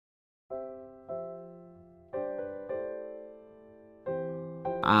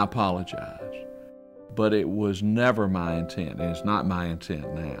I apologize. But it was never my intent, and it's not my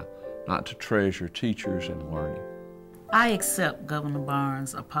intent now, not to treasure teachers and learning. I accept Governor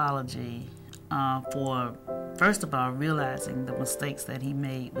Barnes' apology for, first of all, realizing the mistakes that he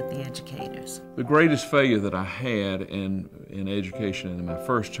made with the educators. The greatest failure that I had in education in my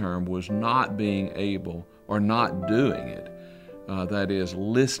first term was not being able or not doing it. That is,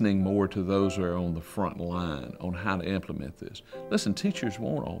 listening more to those who are on the front line on how to implement this. Listen, teachers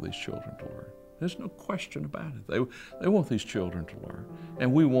want all these children to learn. There's no question about it. They want these children to learn.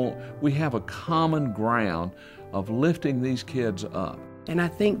 And we have a common ground of lifting these kids up. And I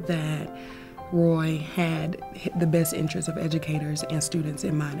think that Roy had the best interests of educators and students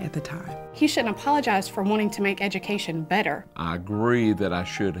in mind at the time. He shouldn't apologize for wanting to make education better. I agree that I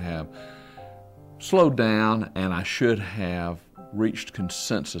should have slowed down and I should have reached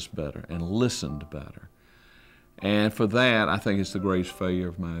consensus better and listened better. And for that, I think it's the greatest failure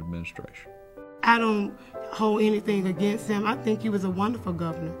of my administration. I don't hold anything against him. I think he was a wonderful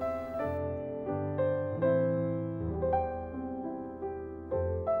governor.